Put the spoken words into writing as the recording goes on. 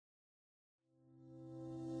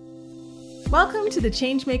Welcome to the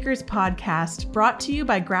Changemakers podcast, brought to you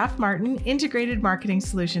by Graf Martin Integrated Marketing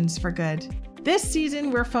Solutions for Good. This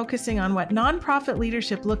season, we're focusing on what nonprofit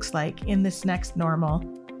leadership looks like in this next normal.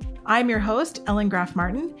 I'm your host, Ellen Graf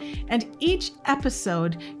Martin, and each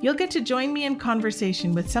episode, you'll get to join me in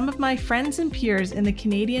conversation with some of my friends and peers in the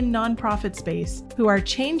Canadian nonprofit space who are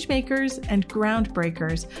changemakers and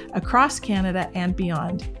groundbreakers across Canada and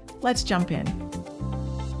beyond. Let's jump in.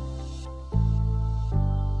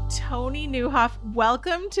 Toni Nieuwhof,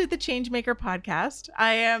 welcome to the Changemaker podcast.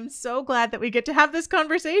 I am so glad that we get to have this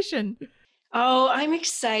conversation. Oh, I'm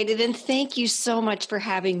excited, and thank you so much for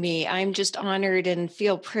having me. I'm just honored and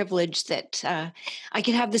feel privileged that I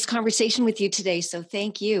can have this conversation with you today, so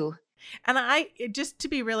thank you. And just to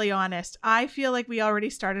be really honest, I feel like we already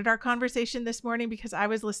started our conversation this morning because I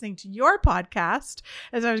was listening to your podcast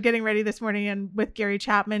as I was getting ready this morning and with Gary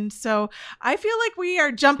Chapman. So I feel like we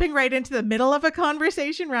are jumping right into the middle of a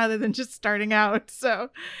conversation rather than just starting out. So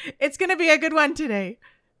it's going to be a good one today.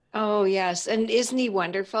 Oh, yes. And isn't he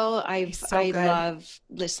wonderful? I love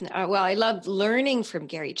listening. I love learning from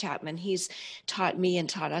Gary Chapman. He's taught me and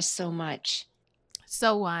taught us so much.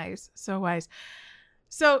 So wise. So wise.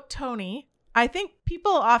 So, Toni, I think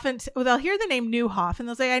people often, they'll hear the name Nieuwhof and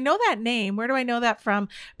they'll say, I know that name. Where do I know that from?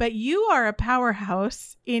 But you are a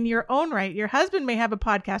powerhouse in your own right. Your husband may have a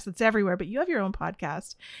podcast that's everywhere, but you have your own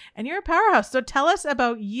podcast and you're a powerhouse. So tell us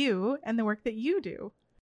about you and the work that you do.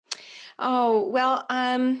 Oh, well,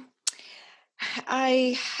 I've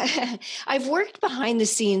worked behind the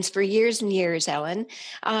scenes for years and years, Ellen.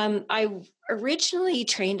 I originally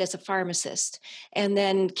trained as a pharmacist, and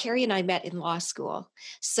then Carrie and I met in law school.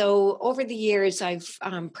 So over the years, I've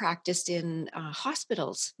practiced in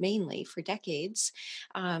hospitals mainly for decades,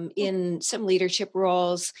 in some leadership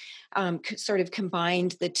roles, sort of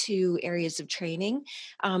combined the two areas of training.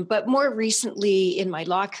 But more recently in my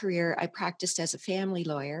law career, I practiced as a family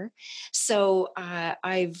lawyer. So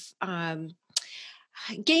I've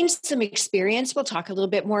gained some experience. We'll talk a little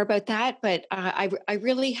bit more about that, but I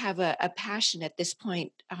really have a passion at this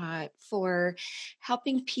point for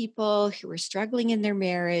helping people who are struggling in their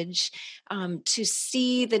marriage to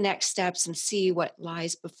see the next steps and see what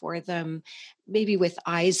lies before them, maybe with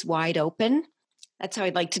eyes wide open. That's how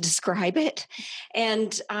I'd like to describe it.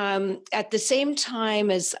 And at the same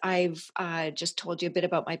time as I've just told you a bit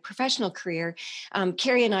about my professional career,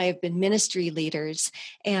 Carrie and I have been ministry leaders,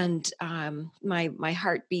 and my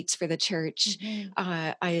heart beats for the church.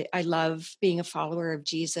 Mm-hmm. I love being a follower of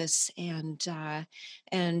Jesus and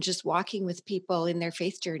just walking with people in their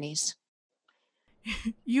faith journeys.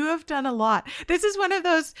 You have done a lot. This is one of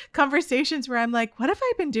those conversations where I'm like, what have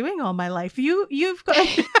I been doing all my life? You've got...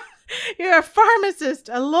 You're a pharmacist,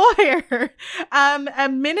 a lawyer, a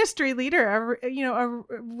ministry leader,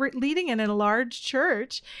 leading in a large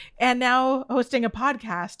church, and now hosting a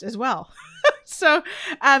podcast as well. So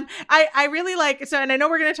I really like, and I know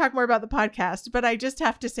we're going to talk more about the podcast, but I just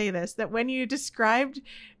have to say this, that when you described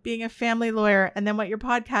being a family lawyer and then what your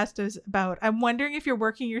podcast is about, I'm wondering if you're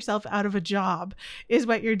working yourself out of a job is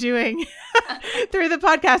what you're doing through the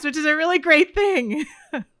podcast, which is a really great thing.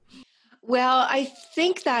 Well, I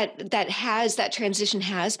think that transition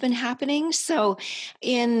has been happening. So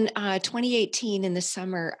in 2018, in the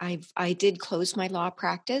summer, I did close my law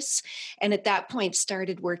practice. And at that point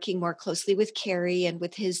started working more closely with Carrie and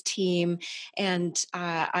with his team. And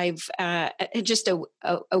I've just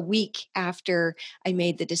a week after I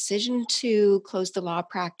made the decision to close the law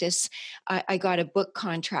practice, I got a book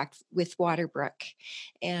contract with Waterbrook.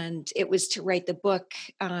 And it was to write the book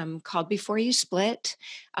called Before You Split,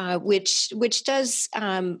 which does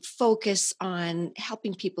focus on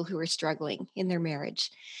helping people who are struggling in their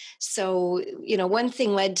marriage. So, one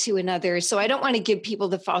thing led to another. So I don't want to give people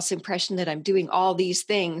the false impression that I'm doing all these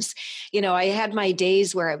things. I had my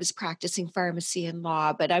days where I was practicing pharmacy and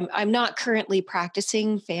law, but I'm not currently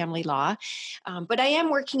practicing family law. But I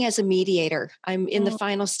am working as a mediator. I'm in the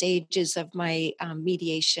final stages of my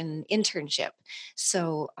mediation internship.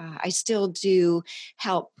 So I still do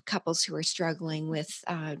help couples who are struggling with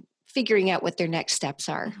figuring out what their next steps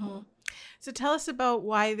are. Mm-hmm. So tell us about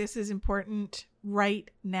why this is important right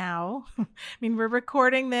now. I mean, we're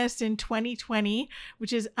recording this in 2020,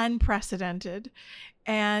 which is unprecedented.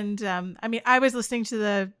 And I was listening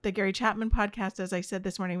to the Gary Chapman podcast, as I said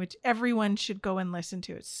this morning, which everyone should go and listen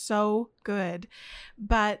to. It's so good.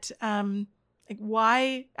 But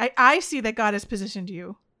why I see that God has positioned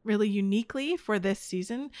you really uniquely for this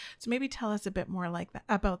season. So maybe tell us a bit more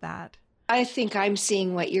about that. I think I'm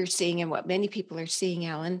seeing what you're seeing and what many people are seeing,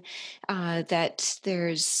 Ellen, that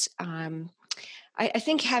there's, I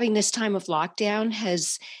think having this time of lockdown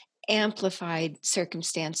has amplified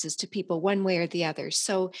circumstances to people one way or the other.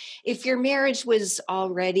 So if your marriage was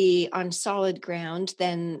already on solid ground,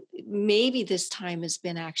 then maybe this time has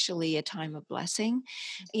been actually a time of blessing,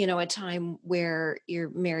 a time where your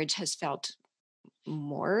marriage has felt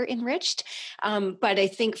more enriched. But I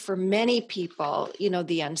think for many people,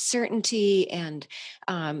 the uncertainty and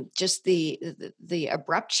just the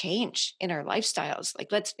abrupt change in our lifestyles.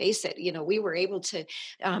 Like, let's face it, we were able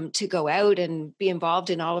to go out and be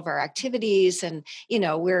involved in all of our activities, and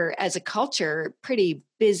we're, as a culture, pretty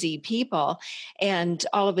busy people, and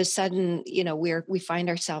all of a sudden, we find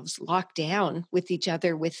ourselves locked down with each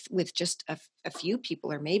other, with just a few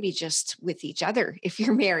people, or maybe just with each other if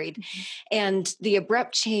you're married. Mm-hmm. And the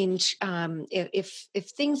abrupt change, if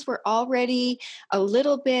things were already a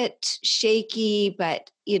little bit shaky,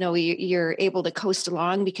 but you're able to coast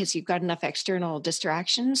along because you've got enough external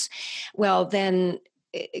distractions, well, then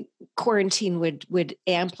quarantine would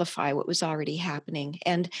amplify what was already happening.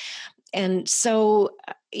 And so,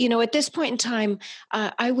 at this point in time,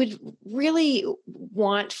 I would really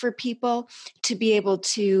want for people to be able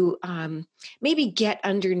to maybe get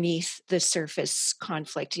underneath the surface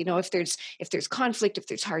conflict. If there's conflict, if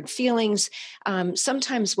there's hard feelings,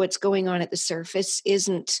 sometimes what's going on at the surface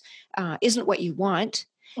isn't what you want.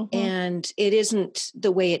 Mm-hmm. And it isn't the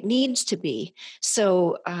way it needs to be.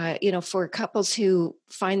 So, for couples who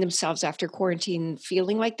find themselves after quarantine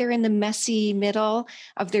feeling like they're in the messy middle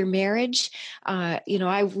of their marriage,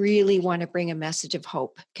 I really want to bring a message of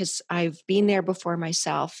hope, because I've been there before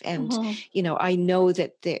myself. And, mm-hmm. I know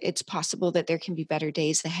that it's possible that there can be better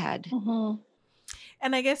days ahead. Mm-hmm.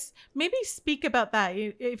 And I guess maybe speak about that.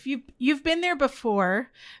 If you've been there before,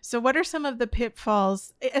 so what are some of the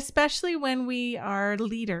pitfalls, especially when we are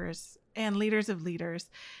leaders and leaders of leaders?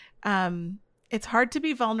 It's hard to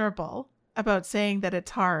be vulnerable about saying that it's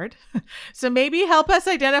hard. So maybe help us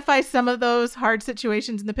identify some of those hard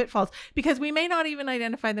situations and the pitfalls, because we may not even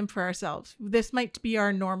identify them for ourselves. This might be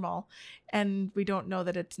our normal, and we don't know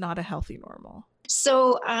that it's not a healthy normal.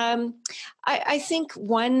 So I think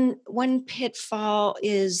one pitfall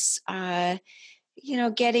is,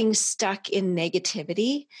 getting stuck in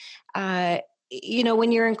negativity.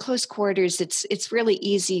 When you're in close quarters, it's really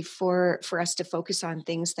easy for us to focus on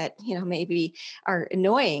things that, maybe are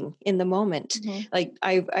annoying in the moment. Mm-hmm. Like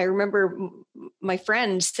I remember my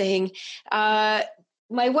friend saying,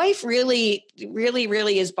 my wife really, really,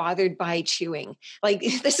 really is bothered by chewing. Like,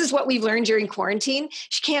 this is what we've learned during quarantine.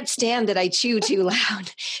 She can't stand that I chew too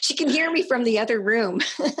loud. She can hear me from the other room.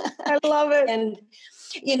 I love it. And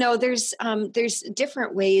there's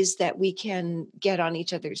different ways that we can get on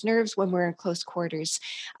each other's nerves when we're in close quarters.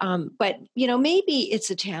 But, maybe it's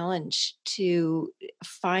a challenge to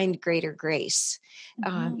find greater grace.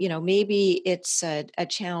 Mm-hmm. Maybe it's a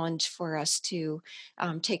challenge for us to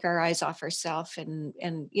take our eyes off ourselves and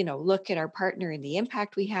look at our partner and the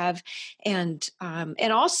impact we have. And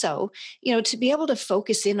also, to be able to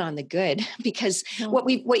focus in on the good, because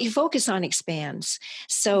mm-hmm. what you focus on expands.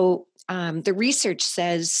 So, the research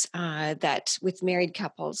says that with married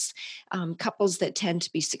couples, couples that tend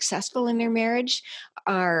to be successful in their marriage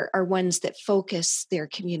are ones that focus their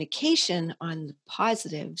communication on the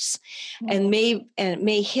positives, mm-hmm. and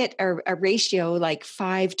may hit a ratio like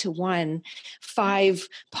 5-1, 5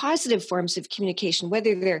 positive forms of communication,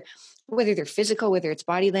 whether they're physical, whether it's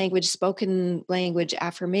body language, spoken language,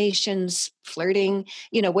 affirmations, flirting,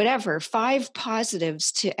 whatever, 5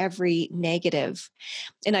 positives to every negative.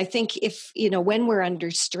 And I think if, when we're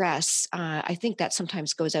under stress, I think that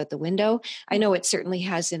sometimes goes out the window. I know it certainly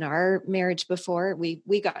has in our marriage before.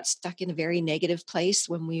 We got stuck in a very negative place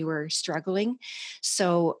when we were struggling.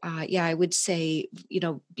 So, I would say,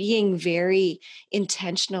 being very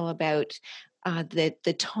intentional about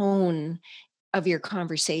the tone of your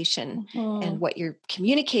conversation, mm-hmm. and what you're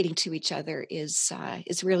communicating to each other is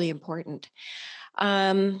really important.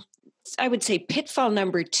 I would say pitfall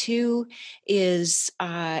number 2 is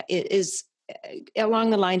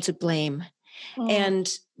along the lines of blame, and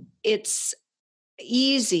it's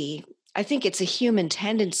easy. I think it's a human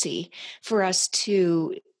tendency for us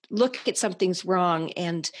to look at something's wrong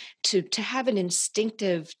and to have an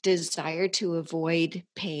instinctive desire to avoid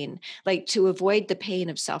pain, like to avoid the pain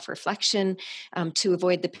of self-reflection, to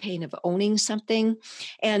avoid the pain of owning something.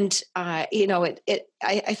 And, I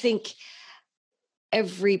think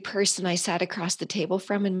every person I sat across the table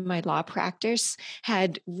from in my law practice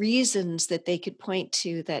had reasons that they could point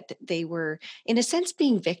to that they were, in a sense,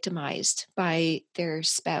 being victimized by their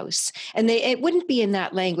spouse. And it wouldn't be in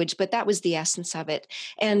that language, but that was the essence of it.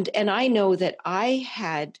 And I know that I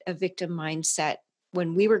had a victim mindset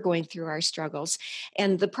when we were going through our struggles.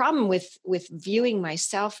 And the problem with viewing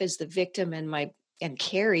myself as the victim and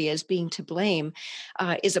Carrie as being to blame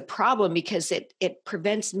is a problem, because it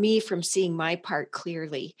prevents me from seeing my part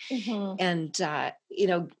clearly. Mm-hmm.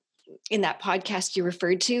 And in that podcast you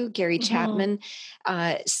referred to, Gary Mm-hmm. Chapman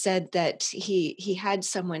said that he had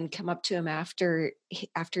someone come up to him after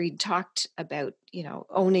he'd talked about,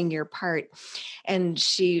 owning your part. And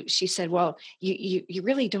she said, well, you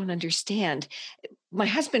really don't understand. My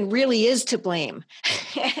husband really is to blame.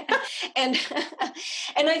 and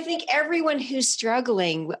I think everyone who's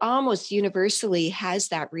struggling almost universally has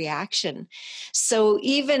that reaction. So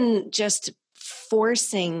even just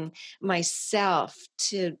forcing myself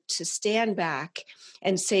to stand back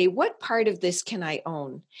and say, what part of this can I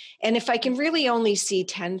own? And if I can really only see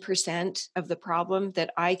 10% of the problem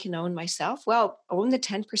that I can own myself, well, own the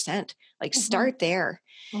 10%, like start there,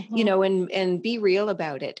 and be real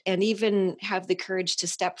about it, and even have the courage to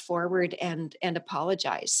step forward and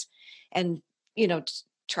apologize, and,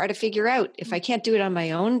 try to figure out, if I can't do it on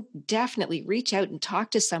my own, definitely reach out and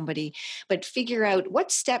talk to somebody, but figure out, what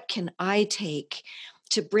step can I take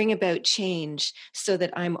to bring about change so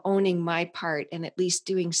that I'm owning my part and at least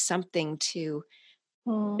doing something to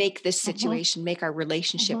make this situation, make our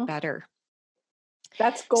relationship better.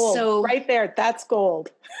 That's gold. So, right there. That's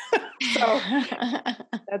gold. So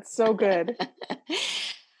that's so good.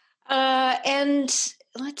 And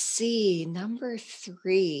let's see, number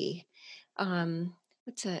 3.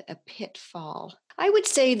 What's a pitfall? I would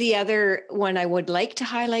say the other one I would like to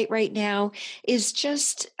highlight right now is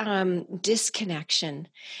just disconnection.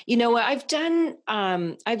 I've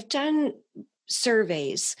done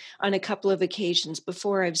surveys on a couple of occasions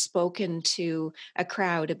before I've spoken to a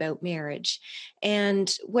crowd about marriage.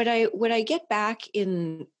 And what I get back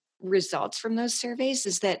in results from those surveys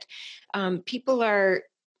is that people are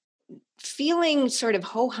feeling sort of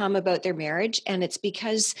ho-hum about their marriage, and it's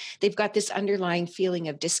because they've got this underlying feeling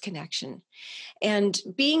of disconnection. And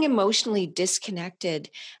being emotionally disconnected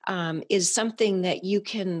is something that you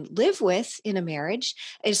can live with in a marriage,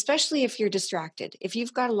 especially if you're distracted. If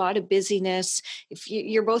you've got a lot of busyness, if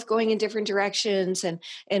you're both going in different directions, and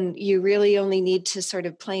you really only need to sort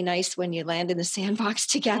of play nice when you land in the sandbox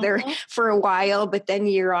together for a while, but then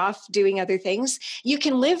you're off doing other things, you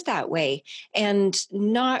can live that way and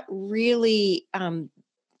not really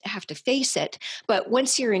have to face it. But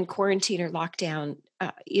once you're in quarantine or lockdown,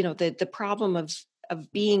 the problem of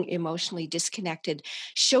being emotionally disconnected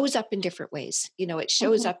shows up in different ways. It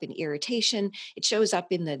shows up in irritation. It shows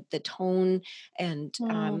up in the tone, and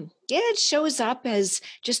it shows up as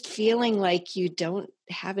just feeling like you don't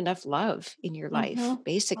have enough love in your life,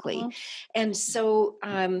 basically. And so,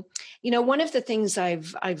 one of the things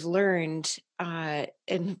I've learned,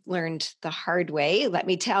 and learned the hard way, let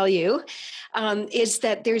me tell you, is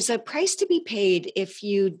that there's a price to be paid if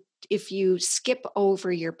you skip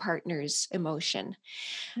over your partner's emotion.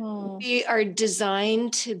 We are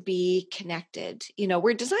designed to be connected.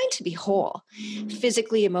 We're designed to be whole,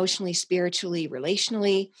 physically, emotionally, spiritually,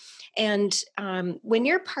 relationally. And when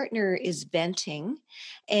your partner is venting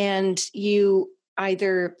and you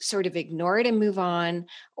either sort of ignore it and move on,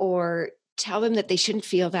 or tell them that they shouldn't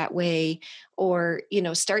feel that way, or,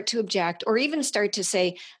 start to object, or even start to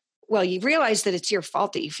say, well, you realize that it's your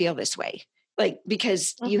fault that you feel this way. Like,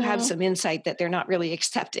 because you have some insight that they're not really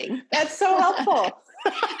accepting. That's so helpful.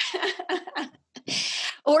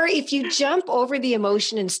 Or if you jump over the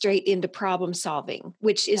emotion and straight into problem solving,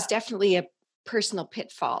 which is definitely a personal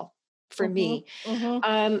pitfall for me,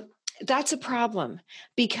 that's a problem,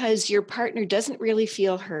 because your partner doesn't really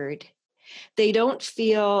feel heard. They don't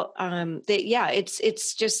feel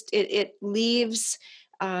it's just, it leaves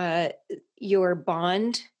your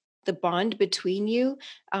bond, the bond between you,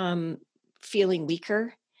 feeling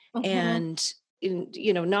weaker, and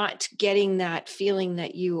not getting that feeling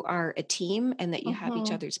that you are a team and that you have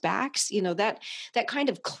each other's backs. That kind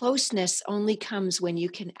of closeness only comes when you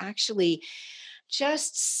can actually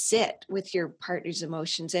just sit with your partner's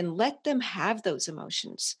emotions and let them have those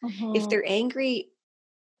emotions. If they're angry,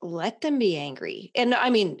 let them be angry. And I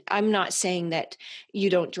mean, I'm not saying that you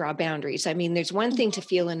don't draw boundaries. I mean, there's one thing to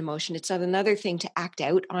feel an emotion. It's another thing to act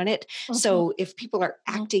out on it. So if people are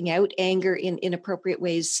acting out anger in inappropriate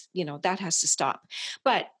ways, that has to stop.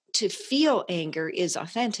 But to feel anger is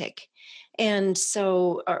authentic. And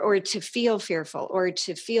so, or to feel fearful, or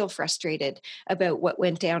to feel frustrated about what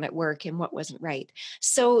went down at work and what wasn't right.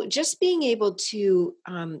 So just being able to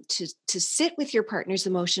sit with your partner's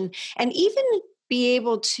emotion, and even be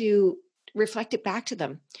able to reflect it back to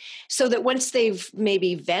them, so that once they've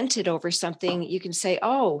maybe vented over something, you can say,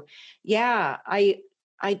 oh yeah,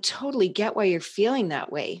 I totally get why you're feeling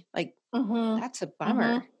that way. Like, that's a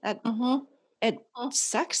bummer. That it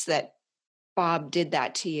sucks that Bob did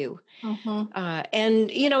that to you.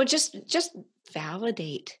 And, just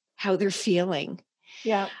validate how they're feeling.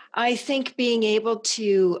 Yeah. I think being able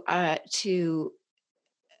to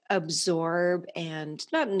absorb, and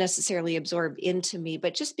not necessarily absorb into me,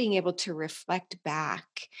 but just being able to reflect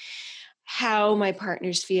back how my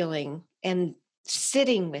partner's feeling and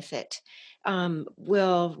sitting with it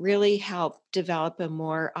will really help develop a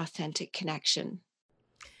more authentic connection.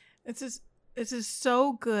 This is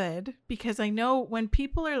so good, because I know when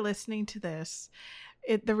people are listening to this,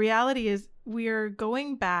 the reality is we're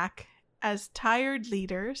going back as tired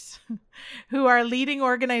leaders who are leading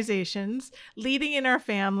organizations, leading in our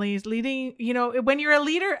families, leading, when you're a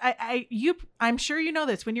leader, I'm sure you know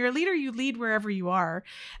this, when you're a leader, you lead wherever you are,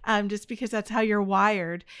 just because that's how you're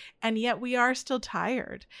wired. And yet we are still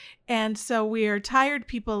tired. And so we are tired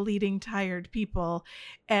people leading tired people,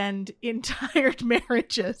 and in tired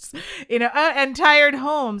marriages, and tired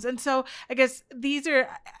homes. And so I guess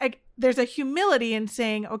there's a humility in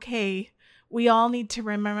saying, okay, we all need to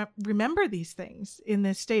remember these things in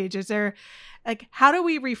this stage. Is there, like, how do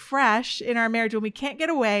we refresh in our marriage when we can't get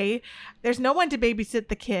away? There's no one to babysit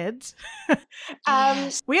the kids.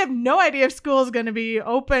 Yes. We have no idea if school is going to be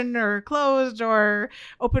open or closed, or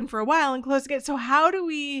open for a while and closed again. So how do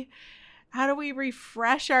we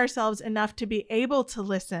refresh ourselves enough to be able to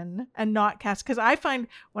listen and not cast? Because I find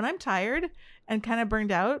when I'm tired and kind of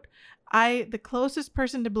burned out, the closest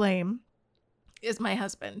person to blame is my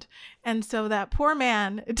husband. And so that poor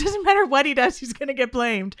man, it doesn't matter what he does, he's going to get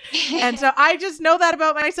blamed. And so I just know that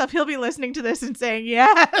about myself. He'll be listening to this and saying,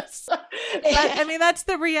 yes. But I mean, that's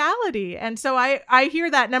the reality. And so I hear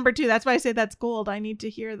that, number 2. That's why I say that's gold. I need to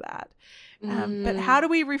hear that. But how do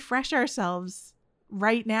we refresh ourselves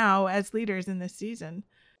right now as leaders in this season?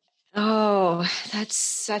 Oh, that's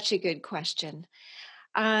such a good question.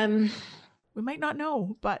 We might not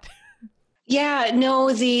know, but yeah,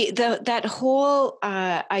 no, that whole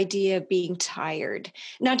idea of being tired,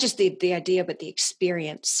 not just the idea, but the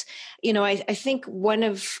experience. I think one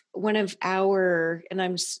of our, and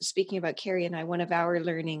I'm speaking about Carrie and I, one of our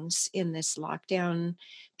learnings in this lockdown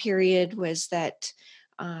period was that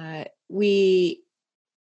we,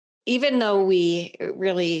 even though we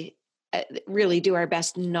really do our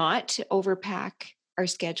best not to overpack our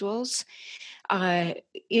schedules,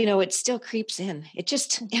 it still creeps in. It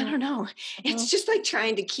just, I don't know. It's just like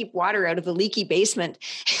trying to keep water out of a leaky basement.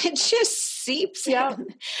 It just seeps in,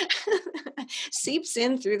 seeps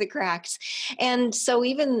in through the cracks. And so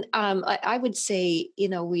even, I would say,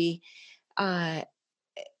 we, the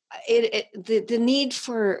need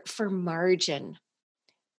for margin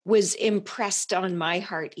was impressed on my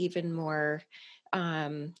heart even more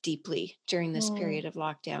deeply during this period of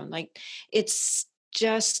lockdown. Like, it's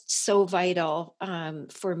just so vital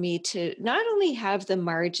for me to not only have the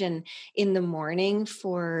margin in the morning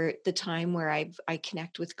for the time where I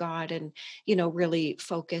connect with God and, really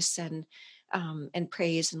focus and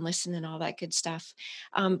praise and listen and all that good stuff.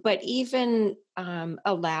 But even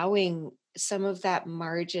allowing some of that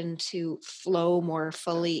margin to flow more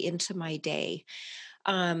fully into my day.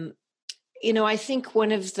 I think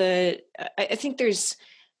I think there's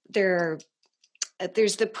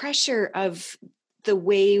the pressure of the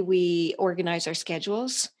way we organize our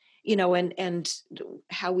schedules, and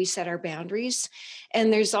how we set our boundaries.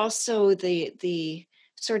 And there's also the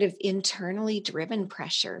sort of internally driven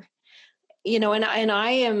pressure, and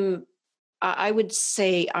I would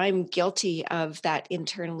say I'm guilty of that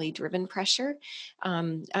internally driven pressure.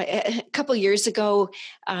 A couple years ago,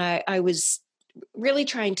 I was really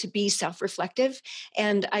trying to be self-reflective,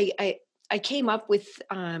 and I came up with,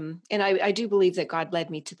 and I do believe that God led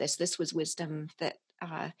me to this. This was wisdom that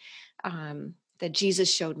that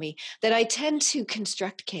Jesus showed me, that I tend to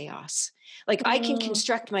construct chaos. Like, I can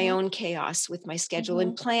construct my own chaos with my schedule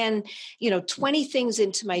and plan, 20 things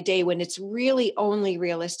into my day when it's really only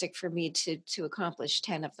realistic for me to accomplish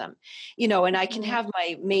 10 of them, and I can have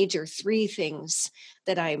my major 3 things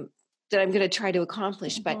that I'm going to try to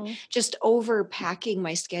accomplish, but just overpacking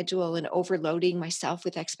my schedule and overloading myself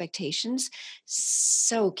with expectations,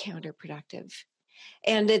 so counterproductive.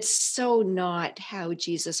 And it's so not how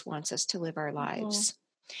Jesus wants us to live our lives.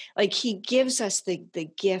 Like, he gives us the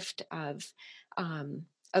gift of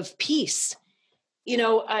peace.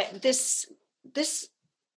 This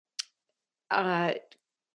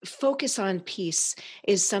focus on peace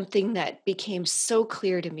is something that became so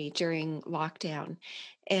clear to me during lockdown.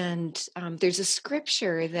 And there's a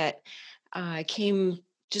scripture that came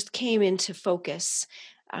into focus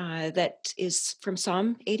that is from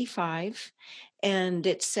Psalm 85. And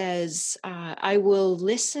it says, I will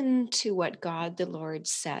listen to what God the Lord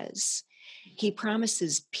says. He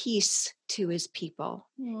promises peace to his people,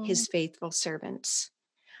 his faithful servants.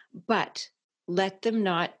 But let them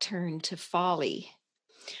not turn to folly.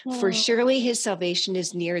 For surely his salvation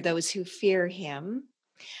is near those who fear him,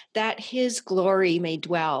 that his glory may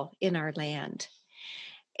dwell in our land.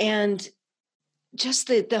 And just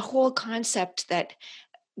the whole concept that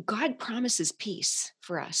God promises peace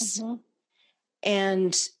for us.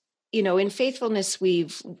 And, in faithfulness, we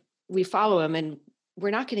follow him, and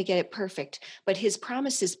we're not going to get it perfect, but his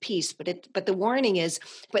promise is peace. But the warning is,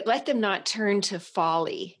 but let them not turn to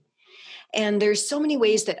folly. And there's so many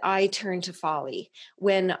ways that I turn to folly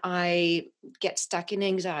when I get stuck in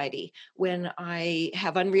anxiety, when I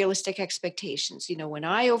have unrealistic expectations, when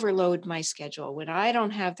I overload my schedule, when I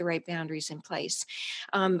don't have the right boundaries in place.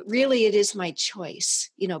 Really, it is my choice,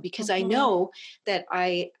 because I know that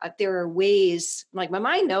there are ways, like my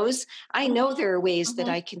mind knows, I know there are ways that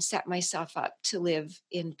I can set myself up to live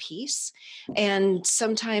in peace. And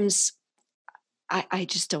sometimes I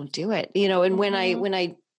just don't do it, and when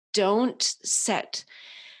I don't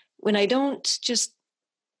just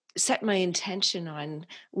set my intention on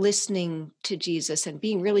listening to Jesus and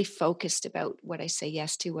being really focused about what I say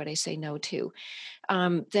yes to, what I say no to,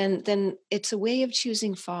 then it's a way of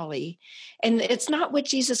choosing folly. And it's not what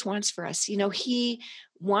Jesus wants for us. He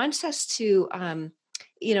wants us to,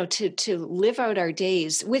 to live out our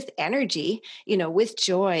days with energy, with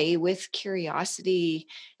joy, with curiosity,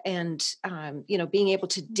 and, being able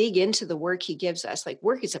to dig into the work he gives us. Like,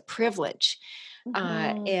 work is a privilege.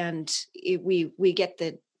 And we get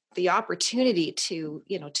the opportunity to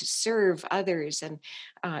serve others, and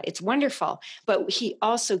it's wonderful. But he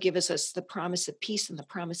also gives us the promise of peace and the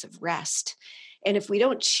promise of rest. And if we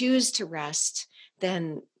don't choose to rest,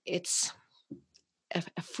 then it's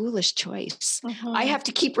a foolish choice. I have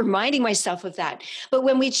to keep reminding myself of that. But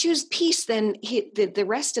when we choose peace, then the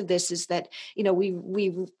rest of this is that,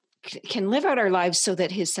 we can live out our lives so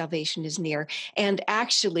that his salvation is near. And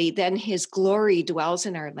actually, then his glory dwells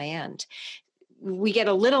in our land. We get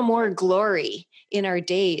a little more glory in our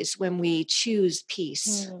days when we choose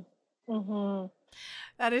peace.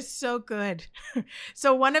 That is so good.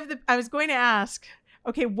 So I was going to ask,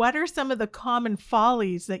 okay, what are some of the common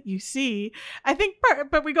follies that you see? I think,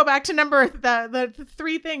 but we go back to the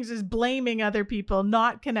three things is blaming other people,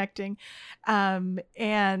 not connecting, and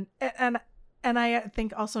I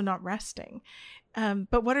think also not resting.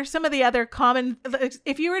 But what are some of the other common,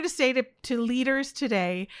 if you were to say to leaders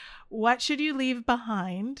today, what should you leave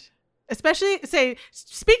behind? Especially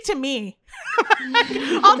speak to me.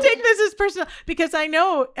 I'll take this as personal, because I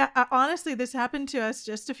know, honestly, this happened to us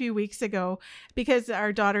just a few weeks ago, because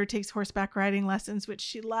our daughter takes horseback riding lessons, which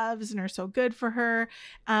she loves and are so good for her.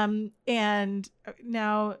 And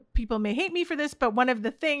now people may hate me for this, but one of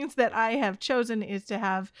the things that I have chosen is to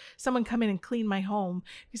have someone come in and clean my home,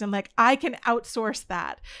 because I'm like, I can outsource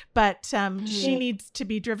that. But she needs to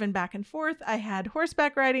be driven back and forth. I had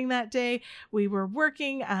horseback riding that day. We were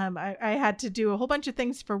working. I had to do a whole bunch of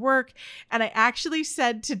things for work. And I actually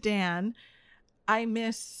said to Dan, I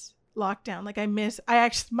miss lockdown. Like I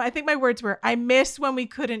think my words were, I miss when we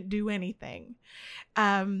couldn't do anything.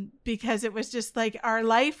 Because it was just like our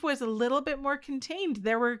life was a little bit more contained.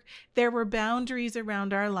 There were boundaries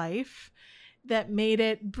around our life that made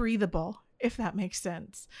it breathable, if that makes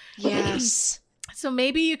sense. Yes. So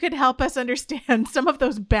maybe you could help us understand some of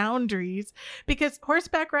those boundaries, because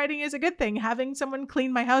horseback riding is a good thing. Having someone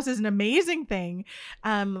clean my house is an amazing thing.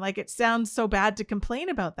 Like, it sounds so bad to complain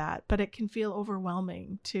about that, but it can feel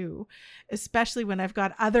overwhelming too, especially when I've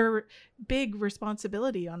got other big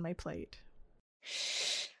responsibility on my plate.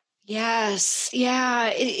 Yes.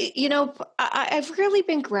 Yeah. I've really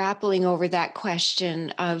been grappling over that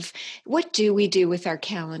question of what do we do with our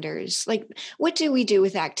calendars? Like, what do we do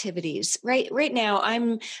with activities? Right now,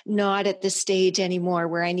 I'm not at the stage anymore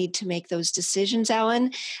where I need to make those decisions,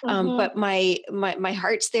 Ellen. But my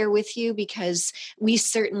heart's there with you, because we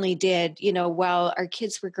certainly did, while our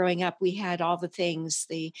kids were growing up, we had all the things,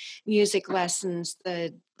 the music lessons,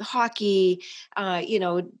 the hockey,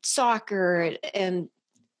 soccer, and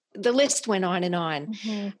the list went on and on.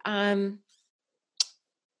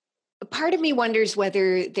 Part of me wonders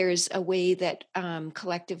whether there's a way that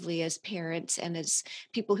collectively, as parents and as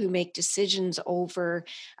people who make decisions over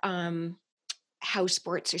how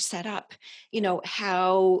sports are set up,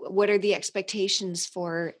 what are the expectations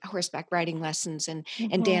for horseback riding lessons and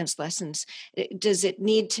dance lessons? Does it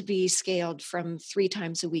need to be scaled from 3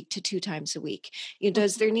 times a week to 2 times a week?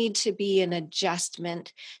 Does there need to be an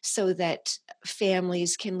adjustment so that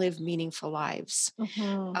families can live meaningful lives?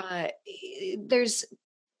 There's,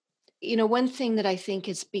 one thing that I think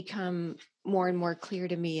has become more and more clear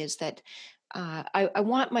to me is that I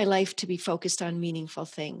want my life to be focused on meaningful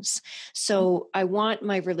things. So I want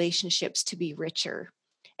my relationships to be richer.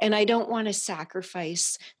 And I don't want to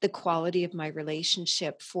sacrifice the quality of my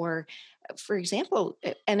relationship for example,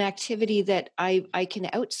 an activity that I can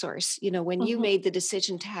outsource. When you made the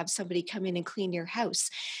decision to have somebody come in and clean your house,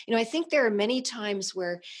 I think there are many times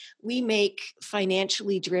where we make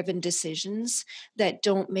financially driven decisions that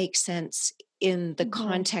don't make sense in the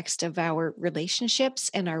context of our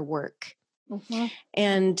relationships and our work.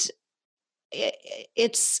 And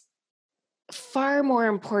it's far more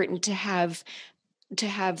important to have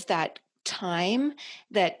that time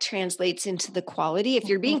that translates into the quality. If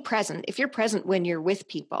you're being present, if you're present when you're with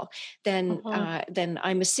people, then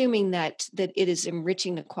I'm assuming that it is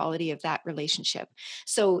enriching the quality of that relationship.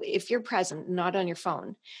 So if you're present, not on your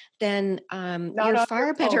phone, then you're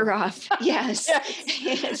far better off. Yes.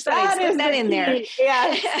 Yes. That is that in key. There.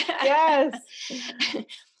 Yes.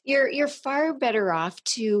 You're far better off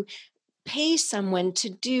to pay someone to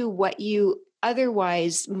do what you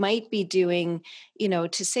otherwise might be doing, to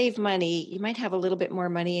save money. You might have a little bit more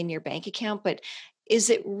money in your bank account, but is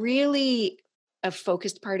it really a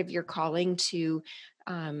focused part of your calling to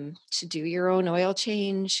do your own oil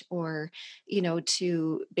change, or,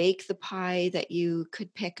 to bake the pie that you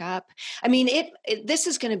could pick up? I mean, this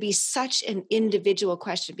is going to be such an individual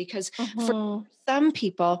question, because for some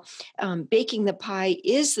people, baking the pie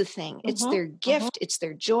is the thing. It's their gift. It's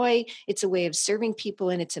their joy. It's a way of serving people,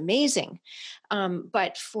 and it's amazing.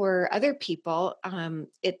 But for other people,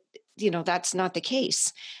 that's not the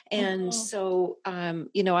case. And so,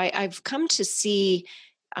 I've come to see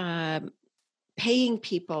paying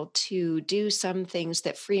people to do some things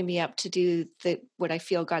that free me up to do what I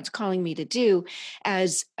feel God's calling me to do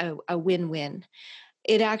as a win-win.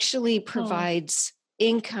 It actually provides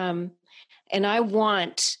income, and I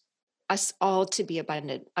want us all to be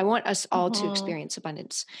abundant. I want us all to experience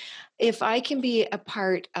abundance. If I can be a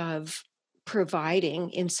part of providing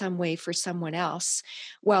in some way for someone else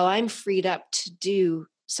while I'm freed up to do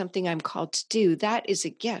something I'm called to do, that is a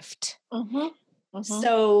gift.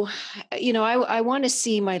 So, I want to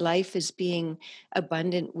see my life as being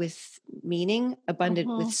abundant with meaning, abundant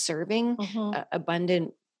with serving,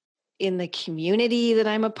 abundant in the community that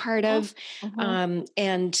I'm a part of.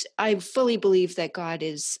 And I fully believe that God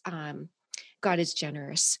is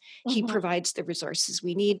generous. He provides the resources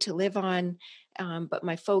we need to live on. But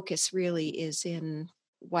my focus really is in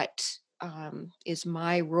what is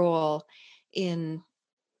my role in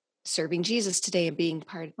serving Jesus today and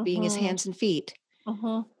being his hands and feet.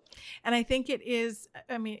 And I think it is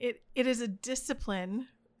a discipline,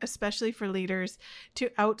 especially for leaders, to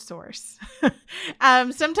outsource.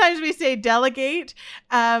 Sometimes we say delegate,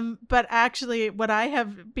 but actually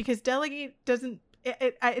because delegate doesn't,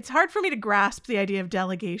 it's hard for me to grasp the idea of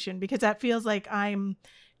delegation, because that feels like I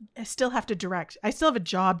still have to direct. I still have a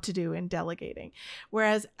job to do in delegating.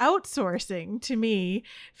 Whereas outsourcing to me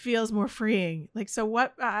feels more freeing. Like, so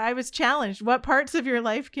I was challenged, what parts of your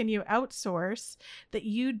life can you outsource that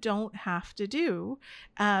you don't have to do,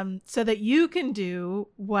 so that you can do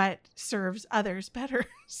what serves others better?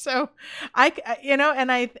 So I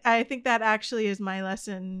think that actually is my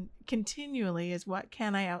lesson continually, is what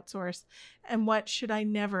can I outsource and what should I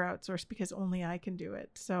never outsource because only I can do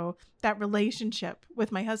it. So that relationship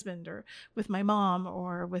with my husband, or with my mom,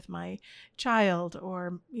 or with my child,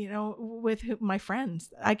 or, with my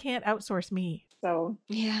friends, I can't outsource me. So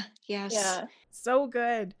yes. Yeah. So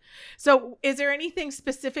good. So is there anything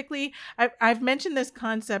specifically, I've mentioned this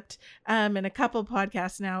concept in a couple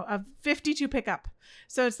podcasts now, of 52 pickup.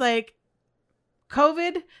 So it's like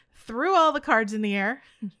COVID threw all the cards in the air,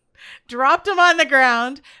 dropped them on the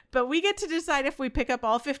ground, but we get to decide if we pick up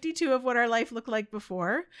all 52 of what our life looked like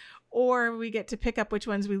before, or we get to pick up which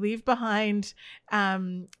ones we leave behind,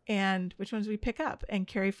 and which ones we pick up and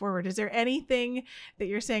carry forward. Is there anything that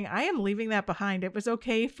you're saying, I am leaving that behind? It was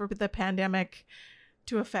okay for the pandemic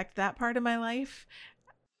to affect that part of my life?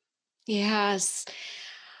 Yes.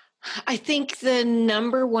 I think the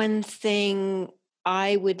number one thing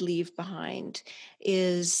I would leave behind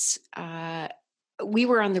is we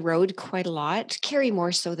were on the road quite a lot, Carrie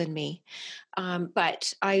more so than me.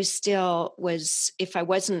 But I still was, if I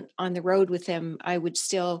wasn't on the road with him, I would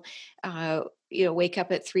still wake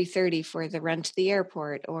up at 3:30 for the run to the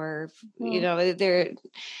airport, or, their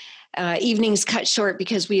evenings cut short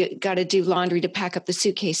because we got to do laundry to pack up the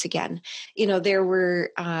suitcase again. There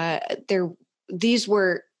were,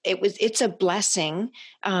 it's a blessing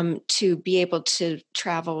to be able to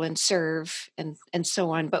travel and serve and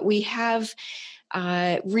so on. But we have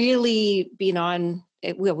really been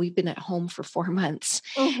we've been at home for 4 months,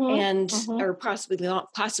 or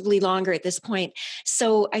possibly longer at this point.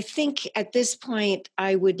 So I think at this point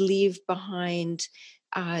I would leave behind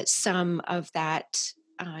some of that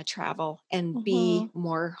travel and be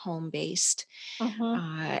more home based,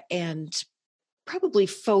 and probably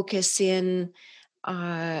focus in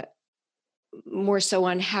more so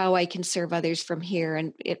on how I can serve others from here.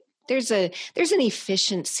 And there's an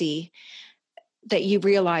efficiency that you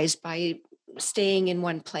realize by staying in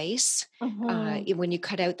one place when you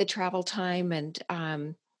cut out the travel time. And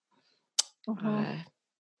I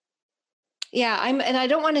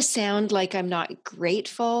don't want to sound like I'm not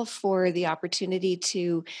grateful for the opportunity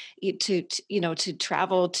to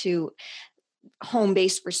travel to home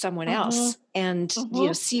base for someone else and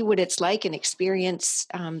see what it's like and experience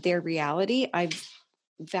their reality. I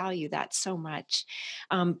value that so much,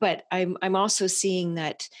 but I'm also seeing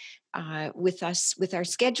that with our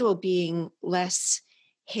schedule being less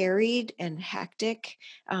harried and hectic,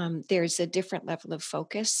 there's a different level of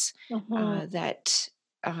focus that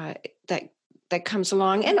comes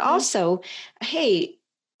along. And also, hey,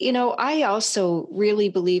 I also really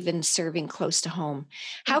believe in serving close to home.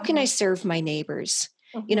 How can I serve my neighbors?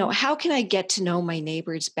 How can I get to know my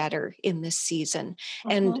neighbors better in this season?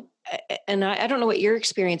 And I don't know what your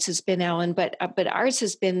experience has been, Ellen, but ours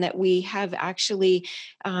has been that we have actually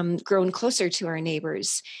grown closer to our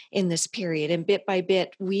neighbors in this period. And bit by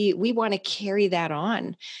bit, we want to carry that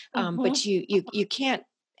on. But you can't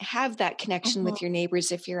have that connection with your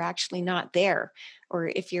neighbors if you're actually not there, or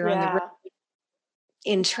if you're on the road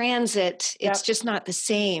in transit. It's just not the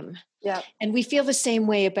same. Yeah. And we feel the same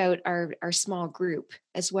way about our small group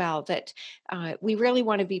as well, that we really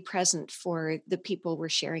want to be present for the people we're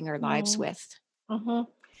sharing our lives with.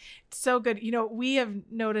 So good. We have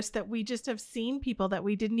noticed that we just have seen people that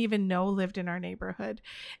we didn't even know lived in our neighborhood.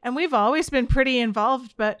 And we've always been pretty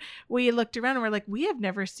involved, but we looked around and we're like, we have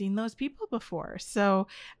never seen those people before. So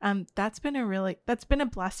that's been a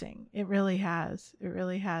blessing. It really has. It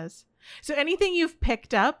really has. So anything you've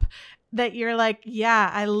picked up that you're like, yeah,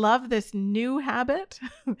 I love this new habit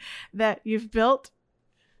that you've built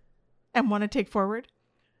and want to take forward?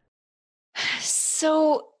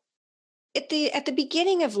 So at the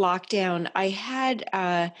beginning of lockdown, I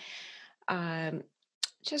had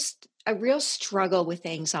just a real struggle with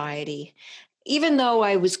anxiety, even though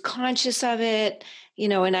I was conscious of it,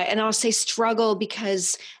 and I'll say struggle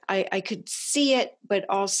because I could see it, but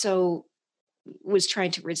also was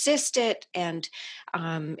trying to resist it. And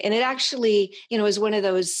it actually, is one of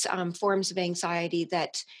those forms of anxiety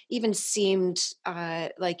that even seemed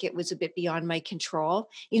like it was a bit beyond my control.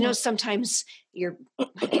 Sometimes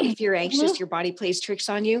if you're anxious, your body plays tricks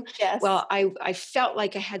on you. Yes. Well, I felt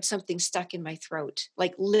like I had something stuck in my throat,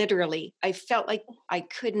 like literally. I felt like I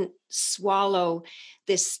couldn't swallow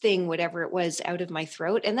this thing, whatever it was, out of my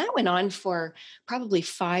throat. And that went on for probably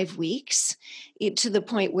 5 weeks, to the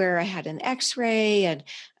point where I had an X-ray, and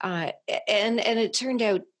it turned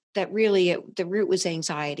out that really the root was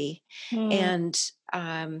anxiety. And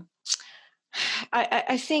I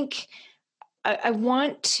think I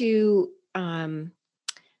want to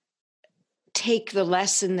take the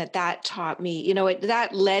lesson that taught me, that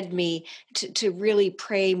led me to really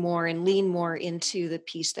pray more and lean more into the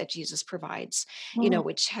peace that Jesus provides,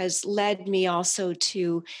 which has led me also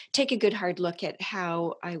to take a good hard look at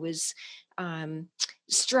how I was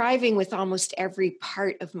striving with almost every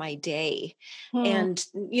part of my day, and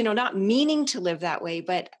not meaning to live that way,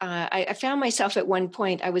 but I found myself at one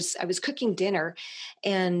point, I was cooking dinner,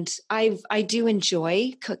 and I do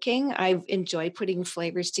enjoy cooking. I enjoy putting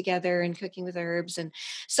flavors together and cooking with herbs, and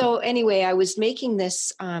so anyway, I was making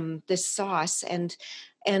this this sauce, and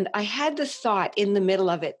I had the thought in the middle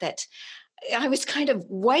of it that I was kind of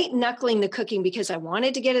white knuckling the cooking because I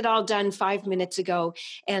wanted to get it all done 5 minutes ago,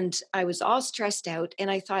 and I was all stressed out. And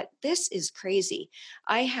I thought, this is crazy.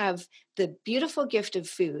 I have the beautiful gift of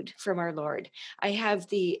food from our Lord. I have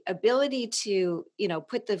the ability to,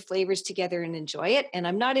 put the flavors together and enjoy it. And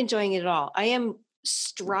I'm not enjoying it at all. I am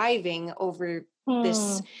striving over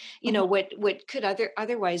this, what could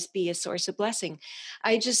otherwise be a source of blessing.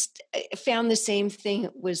 I just found the same thing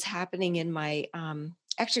was happening in my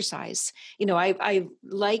exercise. I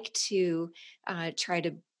like to try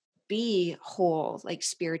to be whole, like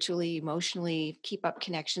spiritually, emotionally, keep up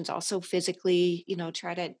connections, also physically,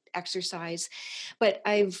 try to exercise. But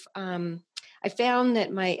I found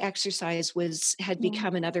that my exercise had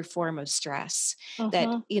become another form of stress.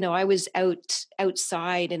 That, I was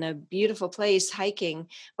outside in a beautiful place hiking,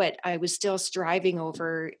 but I was still striving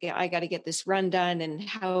over, I got to get this run done. And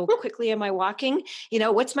how quickly am I walking?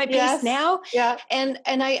 What's my pace now? Yeah. And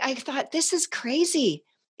I thought, this is crazy.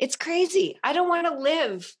 It's crazy. I don't want to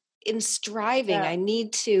live in striving. I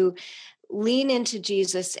need to lean into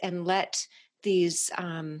Jesus and let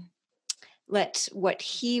what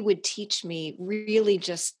he would teach me really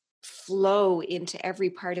just flow into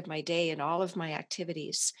every part of my day and all of my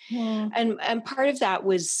activities. And part of that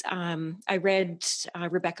was, I read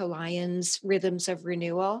Rebecca Lyons' Rhythms of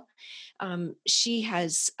Renewal. She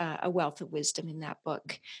has a wealth of wisdom in that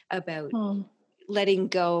book about letting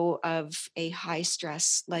go of a high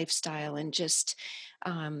stress lifestyle and just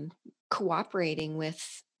cooperating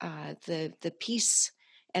with the peace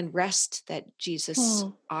and rest that Jesus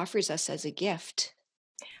offers us as a gift.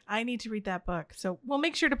 I need to read that book. So we'll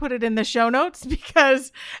make sure to put it in the show notes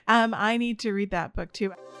because I need to read that book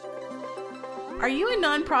too. Are you a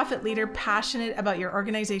nonprofit leader passionate about your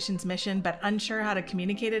organization's mission but unsure how to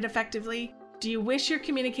communicate it effectively? Do you wish your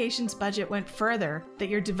communications budget went further, that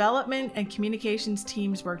your development and communications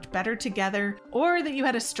teams worked better together, or that you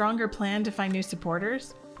had a stronger plan to find new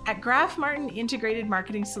supporters? At Graf Martin Integrated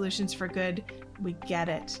Marketing Solutions for Good, we get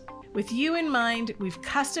it. With you in mind, we've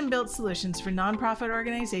custom-built solutions for nonprofit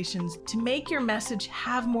organizations to make your message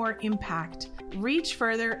have more impact, reach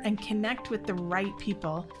further, and connect with the right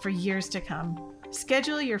people for years to come.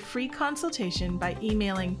 Schedule your free consultation by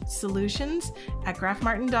emailing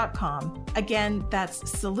solutions@grafmartin.com. Again,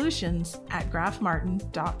 that's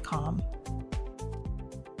solutions@grafmartin.com.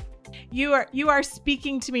 You are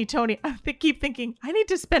speaking to me, Toni. I keep thinking I need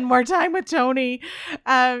to spend more time with Toni.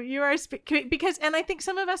 Because I think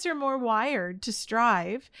some of us are more wired to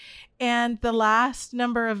strive, and the last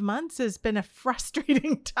number of months has been a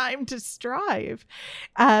frustrating time to strive.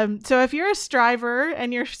 So if you're a striver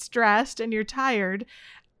and you're stressed and you're tired,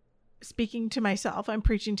 speaking to myself, I'm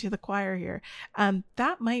preaching to the choir here.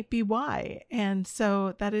 That might be why, and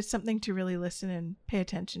so that is something to really listen and pay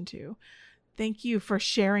attention to. Thank you for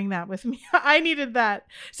sharing that with me. I needed that.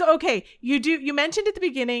 So, okay, you mentioned at the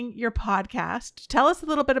beginning your podcast. Tell us a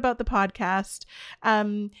little bit about the podcast.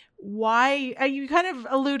 Why you kind of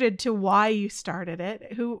alluded to why you started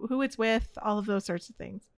it, who it's with, all of those sorts of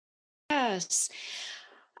things. Yes.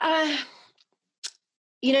 Ellen,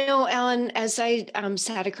 as I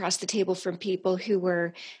sat across the table from people who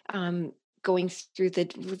were going through the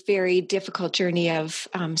very difficult journey of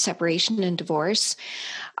separation and divorce,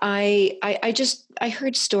 I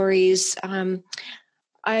heard stories.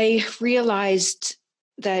 I realized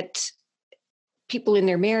that people in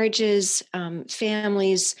their marriages,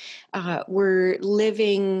 families, were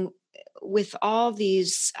living with all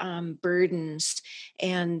these burdens,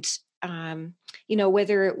 and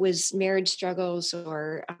whether it was marriage struggles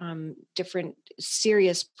or different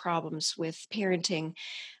serious problems with parenting,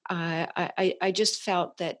 I just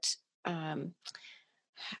felt that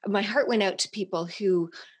my heart went out to people who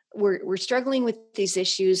were struggling with these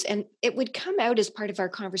issues, and it would come out as part of our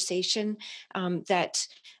conversation that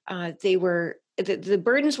they were. The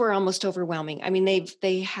burdens were almost overwhelming. I mean,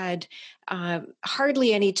 they had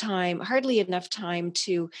hardly enough time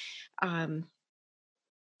to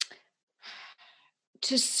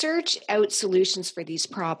search out solutions for these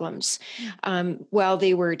problems while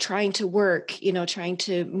they were trying to work, trying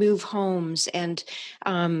to move homes and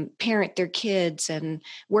parent their kids and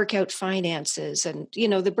work out finances. And,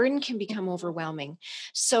 the burden can become overwhelming.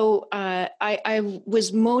 So I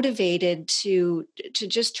was motivated to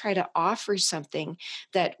just try to offer something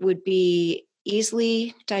that would be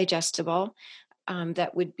easily digestible,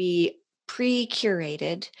 that would be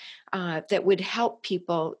pre-curated, that would help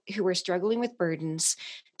people who are struggling with burdens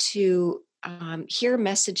to hear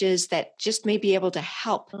messages that just may be able to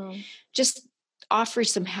help, just offer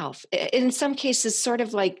some help. In some cases, sort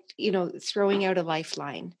of like, throwing out a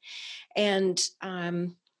lifeline. And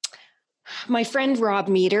my friend Rob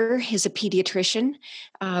Meter is a pediatrician.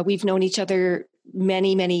 We've known each other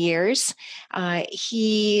many, many years.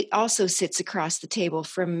 He also sits across the table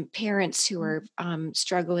from parents who are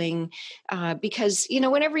struggling because,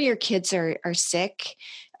 whenever your kids are sick,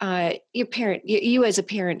 you as a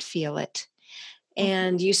parent feel it,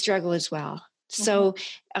 and you struggle as well. So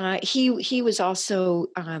he was also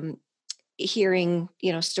hearing,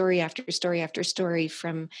 story after story after story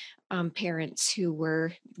from parents who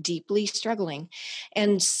were deeply struggling.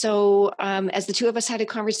 And so as the two of us had a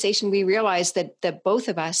conversation, we realized that both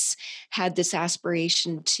of us had this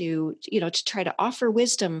aspiration to try to offer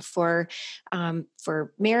wisdom for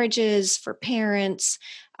marriages, for parents.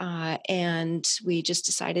 And we just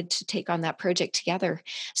decided to take on that project together.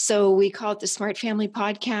 So we call it the Smart Family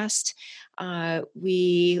Podcast. Our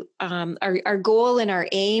goal and our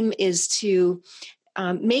aim is to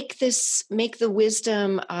make the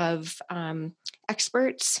wisdom of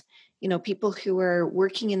experts, people who are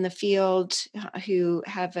working in the field, who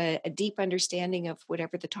have a deep understanding of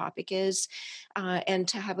whatever the topic is, and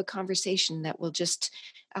to have a conversation that will just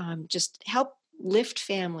help lift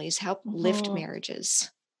families, help lift marriages.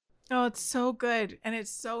 Oh, it's so good. And it's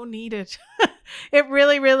so needed. It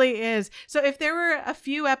really, really is. So if there were a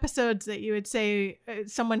few episodes that you would say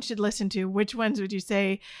someone should listen to, which ones would you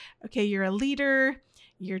say, okay, you're a leader,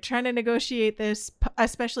 you're trying to negotiate this,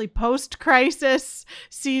 especially post-crisis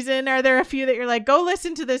season? Are there a few that you're like, go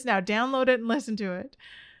listen to this now, download it and listen to it?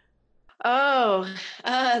 Oh,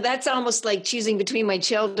 that's almost like choosing between my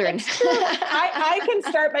children. I can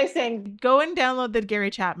start by saying, go and download the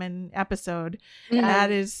Gary Chapman episode.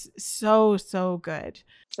 That is so, so good.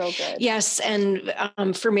 So good. Yes. And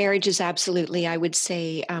for marriages, absolutely. I would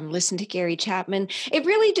say listen to Gary Chapman. It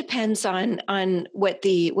really depends on what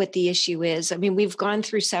the issue is. I mean, we've gone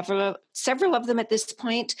through several of them at this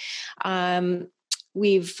point.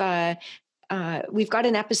 We've got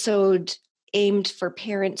an episode aimed for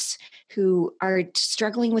parents who are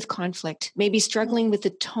struggling with conflict, maybe struggling with the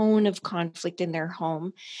tone of conflict in their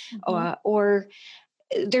home, or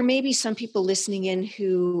there may be some people listening in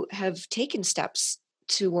who have taken steps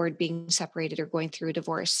toward being separated or going through a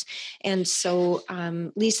divorce. And so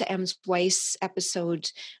Lisa M's Weiss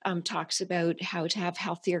episode talks about how to have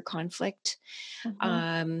healthier conflict.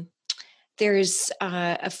 There's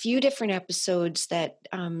a few different episodes that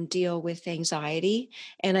deal with anxiety.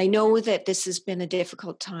 And I know that this has been a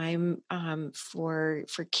difficult time for